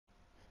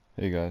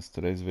Hey guys,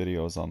 today's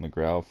video is on the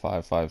Grau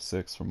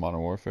 5.56 from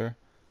Modern Warfare.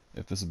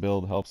 If this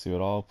build helps you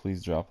at all,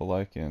 please drop a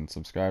like and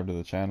subscribe to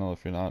the channel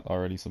if you're not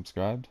already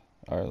subscribed.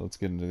 Alright, let's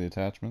get into the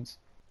attachments.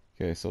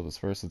 Okay, so this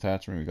first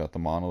attachment, we got the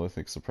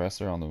monolithic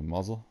suppressor on the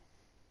muzzle.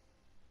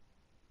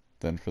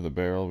 Then for the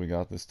barrel, we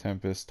got this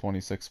Tempest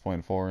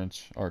 26.4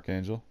 inch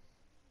Archangel.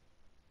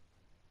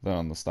 Then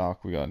on the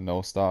stock, we got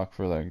no stock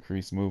for that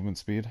increased movement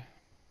speed.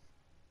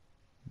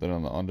 Then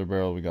on the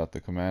underbarrel, we got the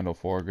Commando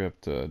foregrip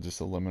to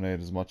just eliminate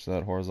as much of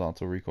that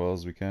horizontal recoil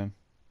as we can.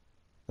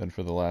 Then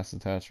for the last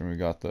attachment, we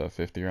got the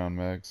 50 round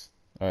mags.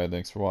 Alright,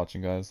 thanks for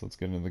watching guys, let's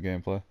get into the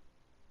gameplay.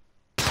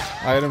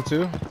 Item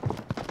 2.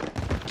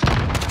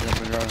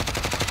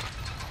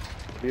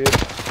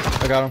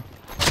 I got him.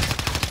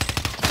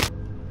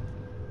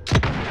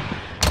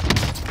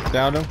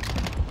 Downed him.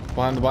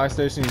 Behind the buy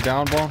station, he's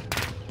down ball.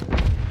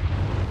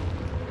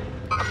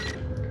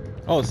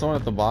 Oh, someone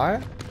at the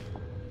buy?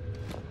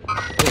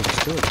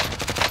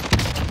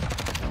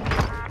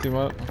 Team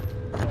up.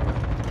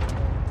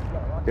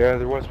 Yeah,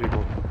 there was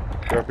people.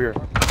 They're up here.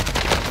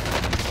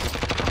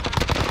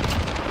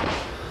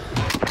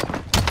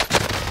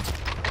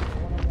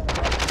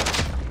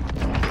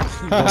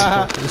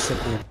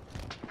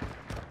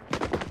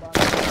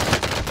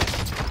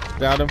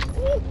 Downed him.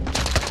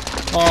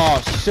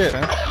 Oh shit. I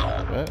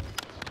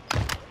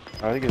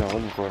think he's in the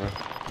living quarter.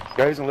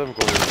 Yeah, he's in the living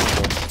quarter.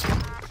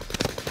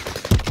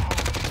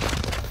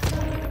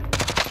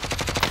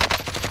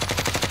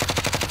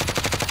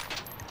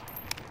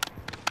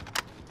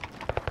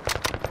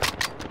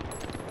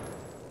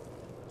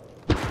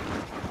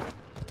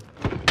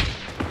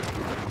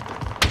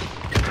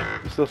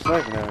 Still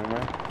sniping at him,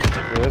 man.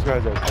 Yeah, this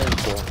guy's at 10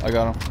 still. I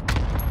got him.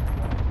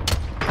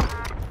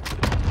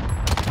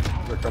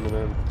 They're coming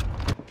in.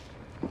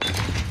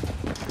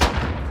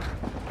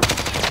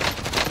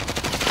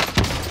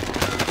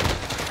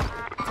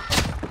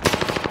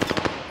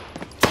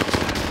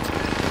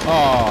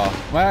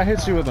 Oh, man, I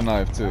hit you with a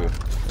knife too.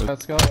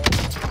 Let's go.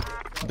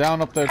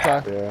 Down up there,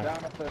 Ty. Yeah.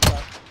 Down up there,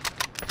 Ty.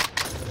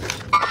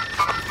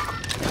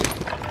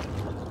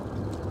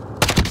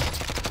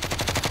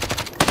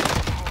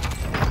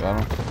 Got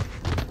him.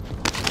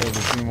 There's a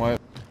team wipe.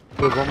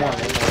 There's one more.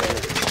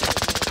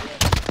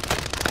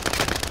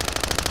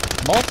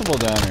 Multiple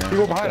down here.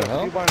 People behind us. What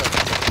the People hell? behind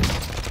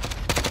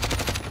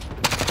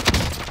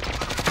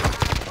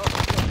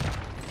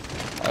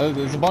us.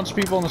 There's a bunch of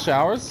people in the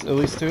showers, at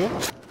least 2. Oh,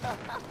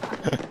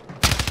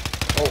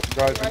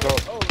 guys, we go.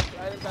 Oh,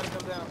 I just gotta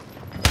come down.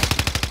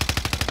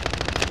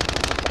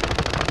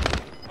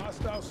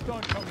 Hostile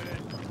stun coming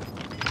in.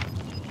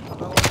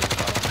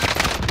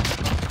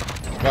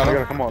 Got They him.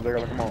 gotta come on. They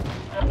gotta come on.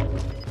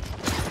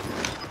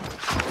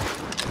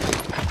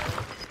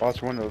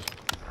 Watch windows.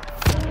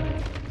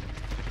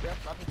 Yep,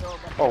 I can throw it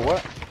back. Oh,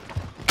 what?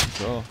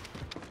 Go.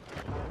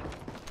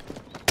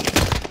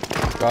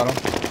 Got him.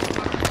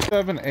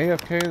 I've been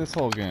AFK this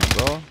whole game,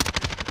 bro.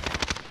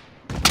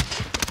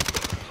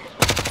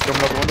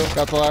 Coming out the window.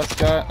 Got the last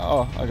guy.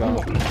 Oh, I got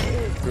him.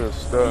 Good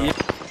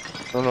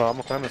stuff. No, I'm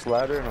gonna climb this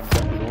ladder and I'm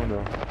jumping through the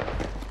window.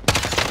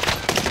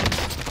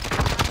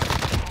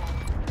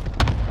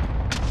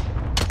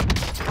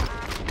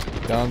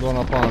 Down going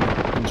up on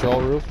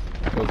control roof.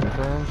 Go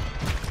confirm.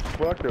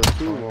 Fuck, there's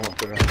 2 going up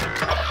there.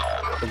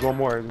 There's one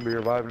more. He's gonna be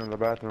reviving in the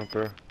bathroom up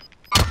there.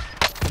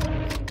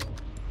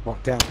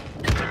 Walk down.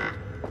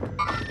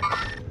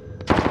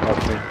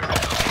 That's me.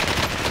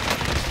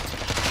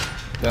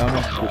 Down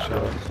him. Good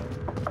shot.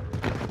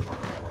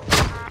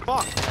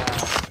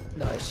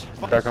 Nice.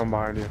 Back on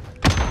behind you.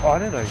 Oh, I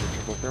didn't know you could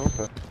jump up there. What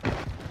the?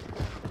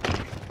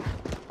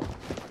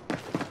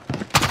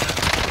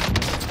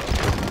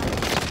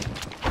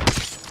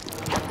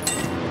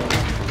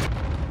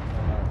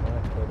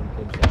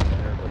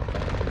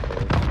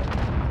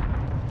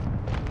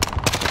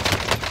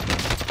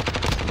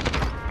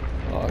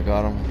 Oh, I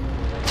got him.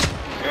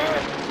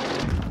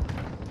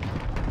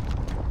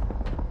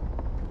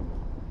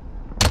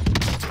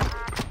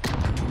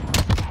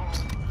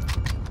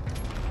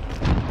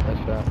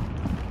 Nice shot.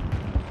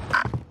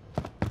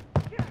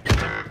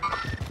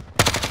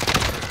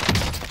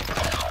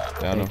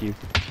 Down Thank him. you.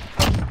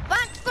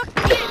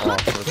 Oh,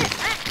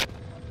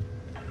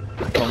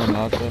 coming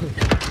out there.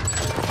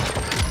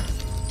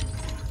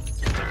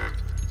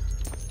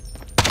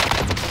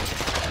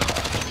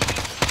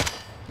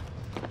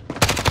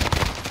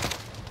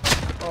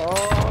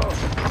 Oh!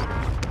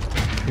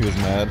 He was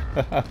mad.